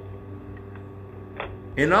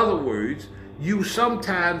 In other words, you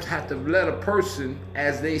sometimes have to let a person,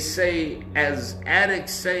 as they say, as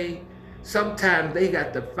addicts say, sometimes they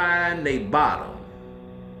got to find their bottom.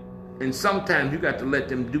 And sometimes you got to let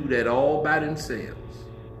them do that all by themselves.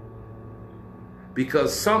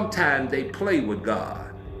 Because sometimes they play with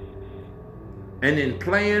God. And in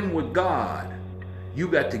playing with God, you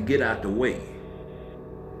got to get out the way.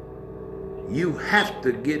 You have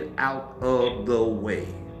to get out of the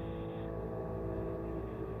way.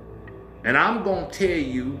 And I'm going to tell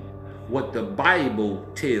you what the Bible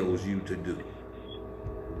tells you to do.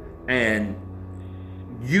 And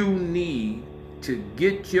you need to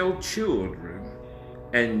get your children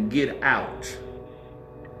and get out.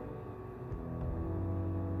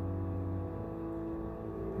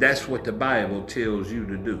 That's what the Bible tells you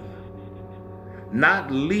to do.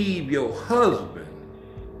 Not leave your husband,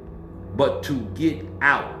 but to get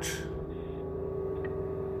out.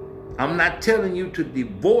 I'm not telling you to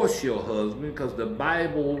divorce your husband, because the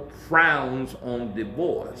Bible frowns on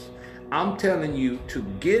divorce. I'm telling you to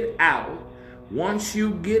get out. Once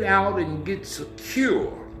you get out and get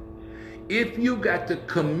secure, if you got to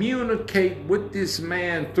communicate with this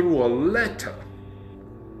man through a letter,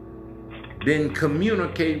 then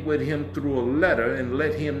communicate with him through a letter and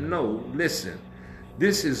let him know, listen,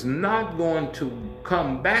 this is not going to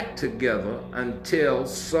come back together until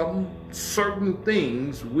some certain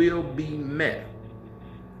things will be met.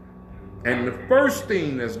 And the first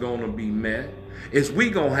thing that's going to be met is we're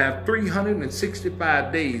going to have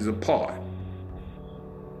 365 days apart.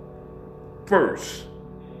 First.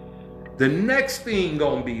 The next thing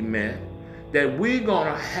going to be met, that we're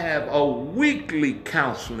going to have a weekly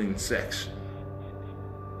counseling section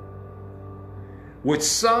with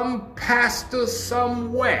some pastor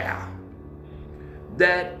somewhere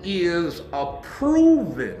that is a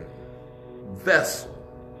proven vessel.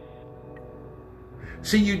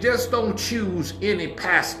 See, you just don't choose any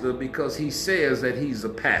pastor because he says that he's a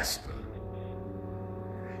pastor.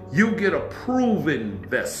 You get a proven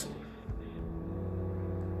vessel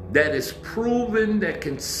that is proven, that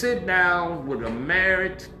can sit down with a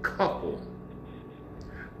married couple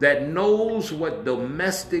that knows what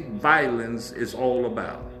domestic violence is all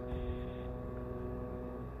about.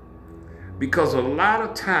 Because a lot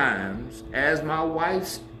of times, as my wife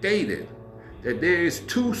stated, that there is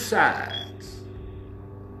two sides.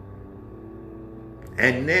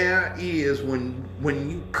 And there is, when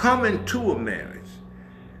you come into a marriage,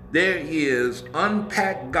 there is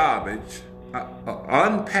unpacked garbage,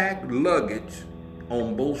 unpacked luggage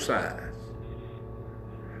on both sides.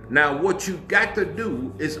 Now, what you got to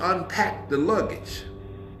do is unpack the luggage.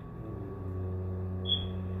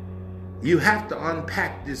 You have to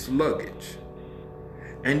unpack this luggage.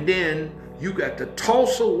 And then you got to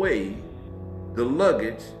toss away the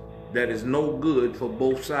luggage that is no good for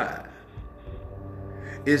both sides.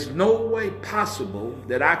 It's no way possible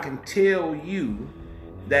that I can tell you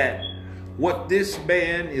that what this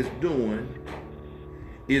man is doing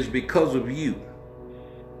is because of you.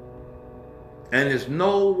 And there's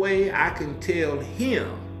no way I can tell him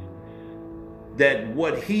that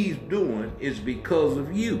what he's doing is because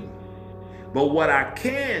of you. But what I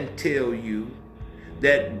can tell you,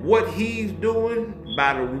 that what he's doing,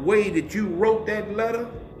 by the way that you wrote that letter,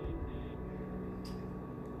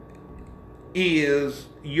 is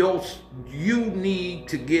you need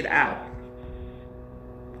to get out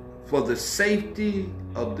for the safety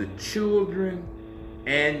of the children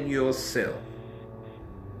and yourself.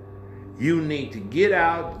 You need to get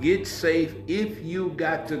out, get safe if you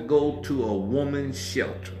got to go to a woman's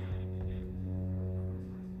shelter.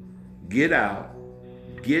 Get out,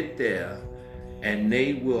 get there, and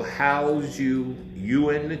they will house you, you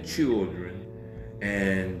and the children,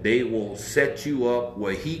 and they will set you up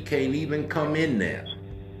where he can't even come in there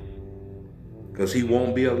because he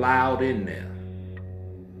won't be allowed in there.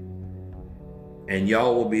 And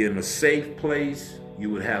y'all will be in a safe place. You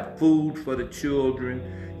would have food for the children.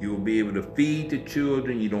 You will be able to feed the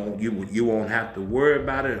children. You won't have to worry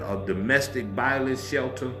about it. A domestic violence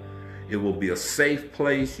shelter. It will be a safe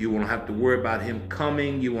place. You won't have to worry about him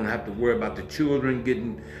coming. You won't have to worry about the children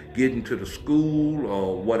getting to the school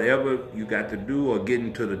or whatever you got to do, or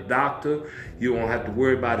getting to the doctor. You won't have to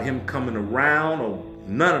worry about him coming around or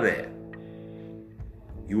none of that.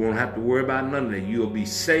 You won't have to worry about none of that. You'll be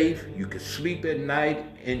safe. You can sleep at night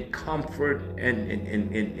in comfort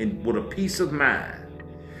and with a peace of mind.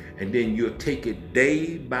 And then you'll take it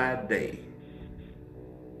day by day.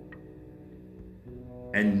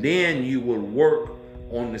 And then you will work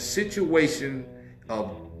on the situation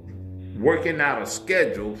of working out a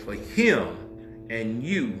schedule for him and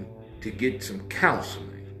you to get some counseling.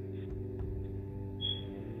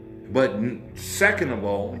 But second of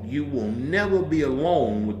all, you will never be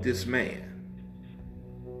alone with this man.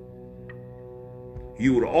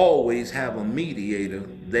 You would always have a mediator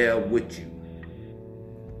there with you.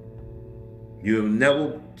 You'll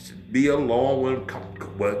never be alone with him.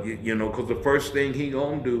 Well, because the first thing he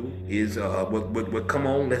gonna do is, come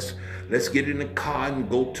on, let's get in the car and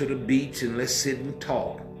go to the beach and let's sit and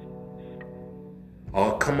talk.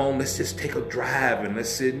 Or come on, let's just take a drive and let's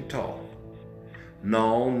sit and talk.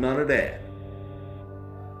 No, none of that.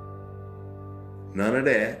 None of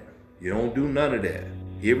that. You don't do none of that.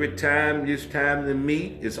 Every time it's time to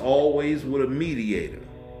meet, it's always with a mediator.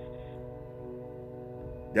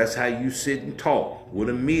 That's how you sit and talk, with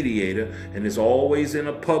a mediator, and it's always in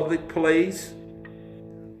a public place,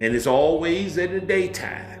 and it's always in the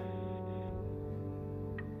daytime.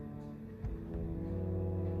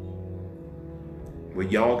 Where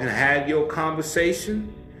y'all can have your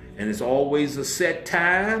conversation, and it's always a set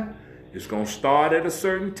time. It's going to start at a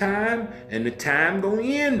certain time, and the time going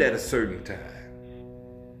to end at a certain time.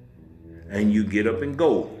 And you get up and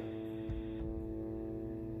go.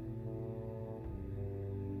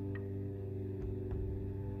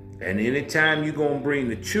 And anytime you're going to bring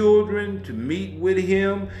the children to meet with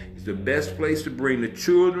him, it's the best place to bring the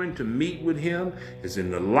children to meet with him is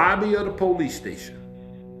in the lobby of the police station.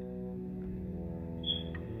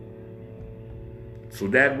 So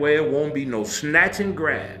that way it won't be no snatch and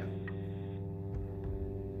grab.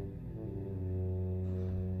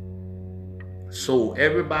 So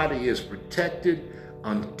everybody is protected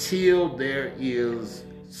until there is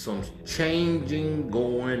some changing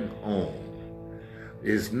going on.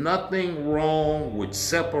 There's nothing wrong with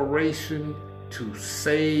separation to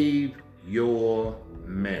save your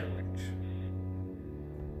marriage.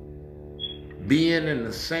 Being in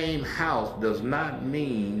the same house does not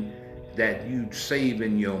mean that you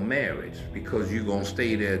saving your marriage because you're going to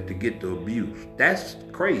stay there to get the abuse. That's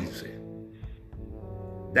crazy.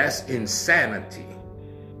 That's insanity.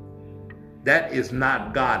 That is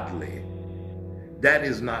not godly. That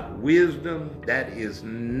is not wisdom. That is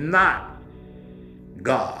not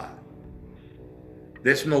God.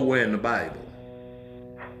 That's nowhere in the Bible.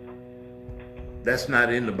 That's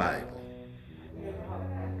not in the Bible.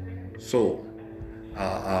 So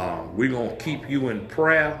we're going to keep you in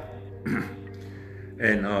prayer.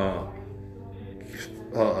 And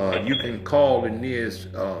you can call the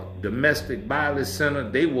nearest domestic violence center.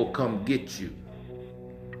 They will come get you.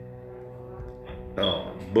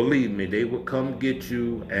 Believe me, they will come get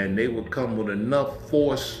you, and they will come with enough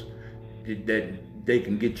force that they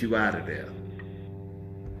can get you out of there.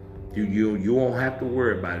 You won't have to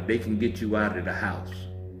worry about it. They can get you out of the house.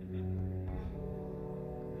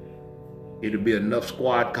 It'll be enough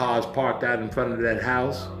squad cars parked out in front of that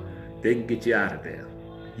house. They can get you out of there.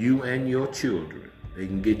 You and your children, they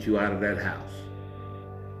can get you out of that house.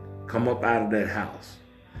 Come up out of that house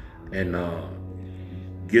and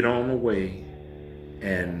get on the way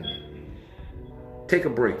and take a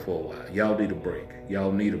break for a while. Y'all need a break.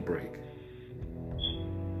 Y'all need a break.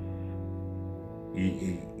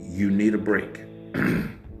 You need a break.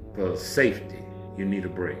 For safety, you need a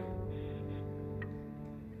break.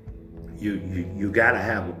 You gotta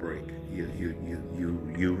have a break.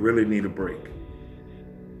 You really need a break.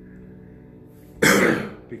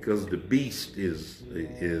 Because the beast is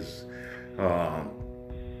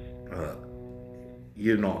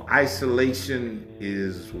isolation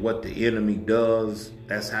is what the enemy does.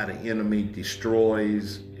 That's how the enemy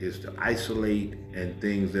destroys, is to isolate and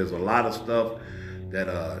things. There's a lot of stuff that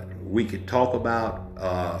we could talk about,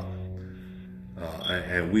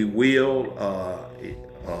 and we will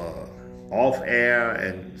off air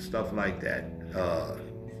and stuff like that.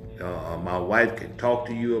 My wife can talk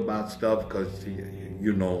to you about stuff because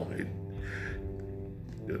I'm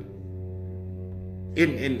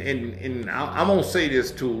gonna say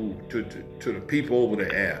this to the people over the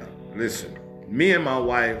air. Listen, me and my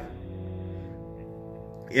wife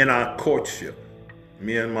in our courtship.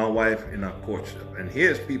 And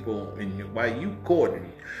here's people, and while you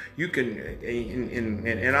courting, you can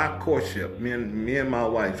in our courtship, me and my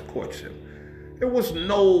wife's courtship, there was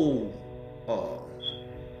no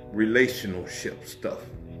relationship stuff.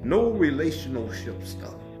 No relationship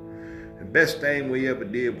stuff. The best thing we ever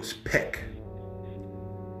did was peck.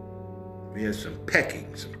 We had some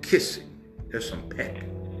pecking, some kissing. There's some peck.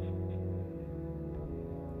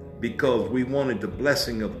 Because we wanted the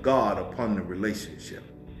blessing of God upon the relationship.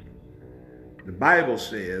 The Bible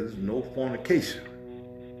says no fornication.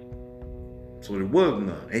 So there was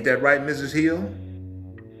none. Ain't that right, Mrs. Hill?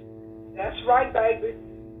 That's right, baby.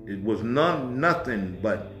 It was nothing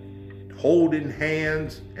but holding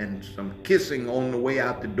hands and some kissing on the way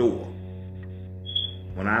out the door.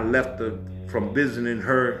 When I left from visiting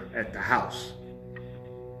her at the house.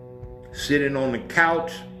 Sitting on the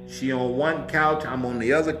couch, she on one couch, I'm on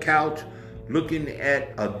the other couch, looking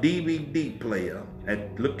at a DVD player,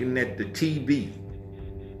 looking at the TV.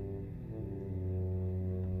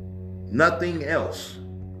 Nothing else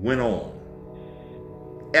went on,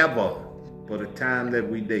 ever, for the time that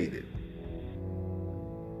we dated.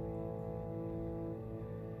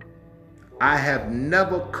 I have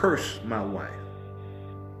never cursed my wife.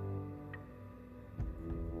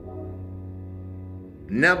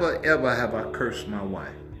 Never ever have I cursed my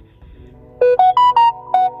wife.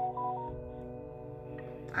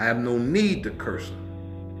 I have no need to curse her.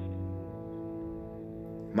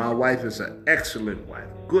 My wife is an excellent wife,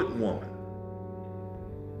 good woman.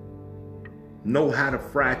 Know how to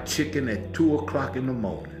fry chicken at 2 o'clock in the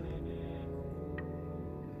morning.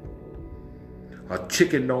 A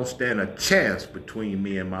chicken don't stand a chance between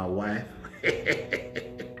me and my wife.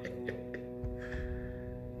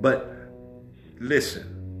 But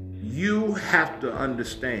listen, you have to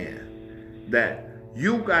understand that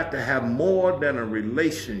you got to have more than a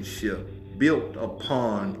relationship built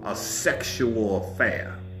upon a sexual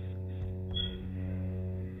affair.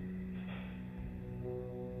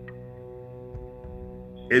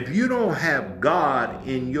 If you don't have God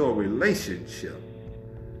in your relationship,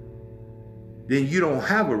 then you don't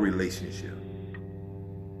have a relationship.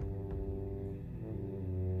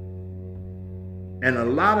 And a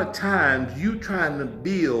lot of times you trying to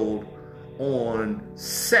build on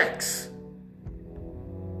sex.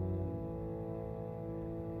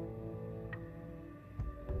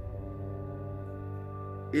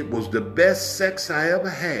 It was the best sex I ever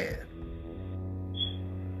had.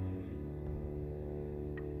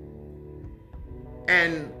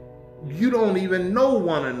 And you don't even know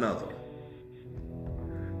one another.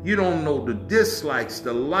 You don't know the dislikes,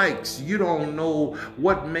 the likes. You don't know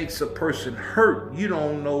what makes a person hurt. You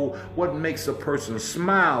don't know what makes a person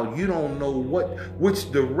smile. You don't know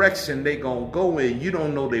which direction they gonna go in. You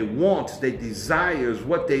don't know their wants, their desires,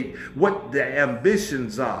 what their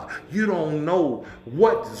ambitions are. You don't know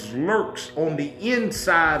what lurks on the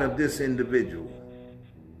inside of this individual.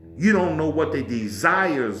 You don't know what their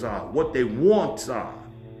desires are, what their wants are.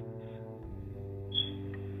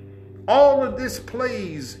 All of this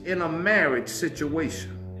plays in a marriage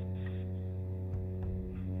situation.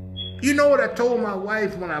 You know what I told my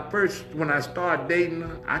wife when I started dating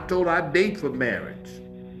her? I told her I'd date for marriage.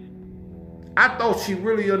 I thought she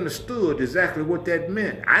really understood exactly what that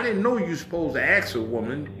meant. I didn't know you're supposed to ask a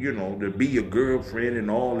woman, to be your girlfriend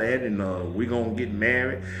and all that, and we're going to get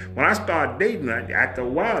married. When I started dating her, after a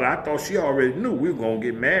while, I thought she already knew we were going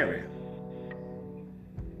to get married.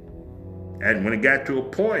 And when it got to a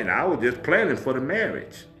point, I was just planning for the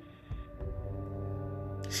marriage.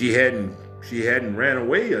 She hadn't ran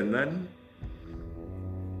away or nothing.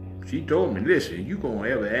 She told me, listen, you gonna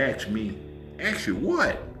ever ask me, ask you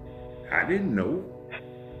what? I didn't know.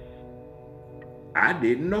 I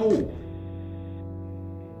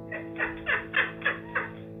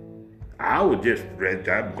was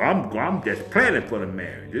I'm just planning for the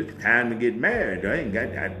marriage. It's time to get married.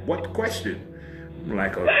 What the question? I'm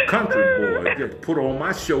like a country boy, just put her on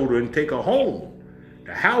my shoulder and take her home.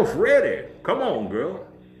 The house ready. Come on, girl.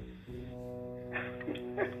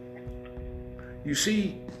 You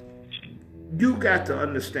see, you got to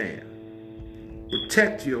understand.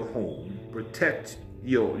 Protect your home. Protect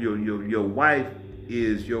your wife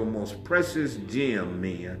is your most precious gem,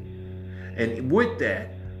 man. And with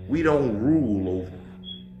that, we don't rule over her.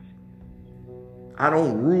 I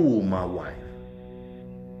don't rule my wife.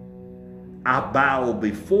 I bow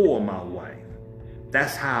before my wife.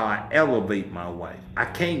 That's how I elevate my wife. I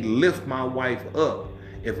can't lift my wife up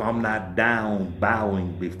if I'm not down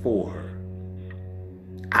bowing before her.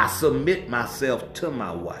 I submit myself to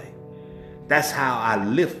my wife. That's how I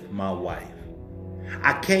lift my wife.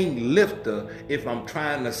 I can't lift her if I'm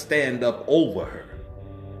trying to stand up over her.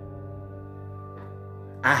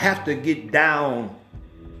 I have to get down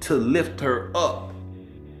to lift her up.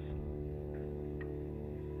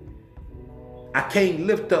 I can't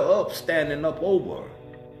lift her up standing up over her.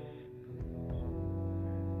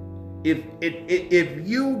 If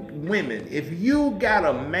you got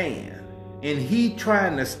a man and he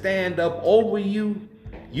trying to stand up over you,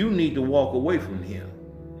 you need to walk away from him.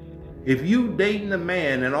 If you dating a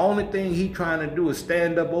man and the only thing he trying to do is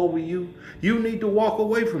stand up over you, you need to walk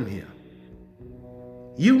away from him.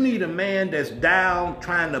 You need a man that's down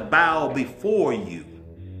trying to bow before you.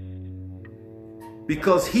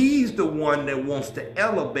 Because he's the one that wants to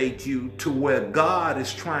elevate you to where God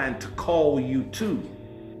is trying to call you to.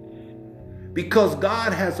 Because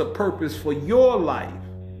God has a purpose for your life.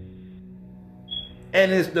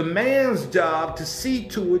 And it's the man's job to see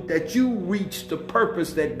to it that you reach the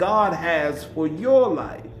purpose that God has for your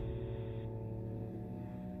life.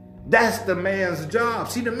 That's the man's job.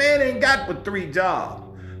 See, the man ain't got but 3 jobs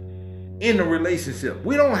in a relationship.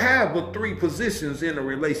 We don't have but 3 positions in a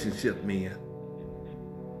relationship, men.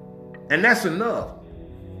 And that's enough.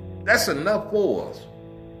 That's enough for us.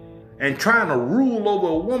 And trying to rule over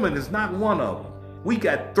a woman is not one of them. We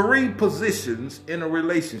got 3 positions in a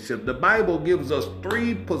relationship. The Bible gives us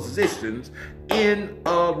 3 positions in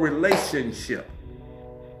a relationship.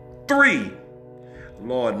 3.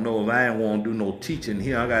 Lord knows I ain't want to do no teaching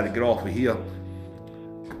here. I got to get off of here.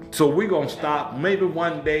 So we're going to stop maybe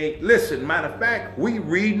one day. Listen, matter of fact, we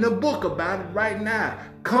reading a book about it right now.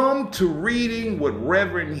 Come to Reading with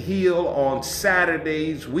Reverend Hill on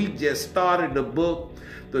Saturdays. We just started the book,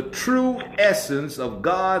 The True Essence of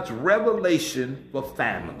God's Revelation for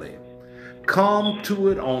Family. Come to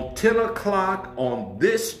it on 10 o'clock on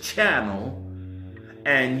this channel,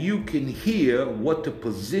 and you can hear what the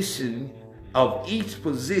position of each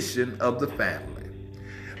position of the family.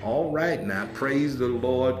 All right, now, praise the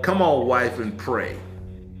Lord. Come on, wife, and pray.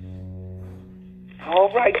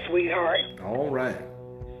 All right, sweetheart. All right.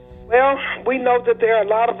 Well, we know that there are a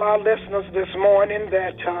lot of our listeners this morning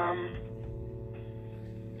that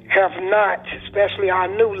have not, especially our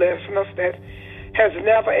new listeners, that has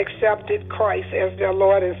never accepted Christ as their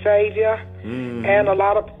Lord and Savior. And a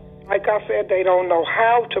lot of, like I said, they don't know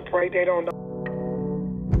how to pray. They don't know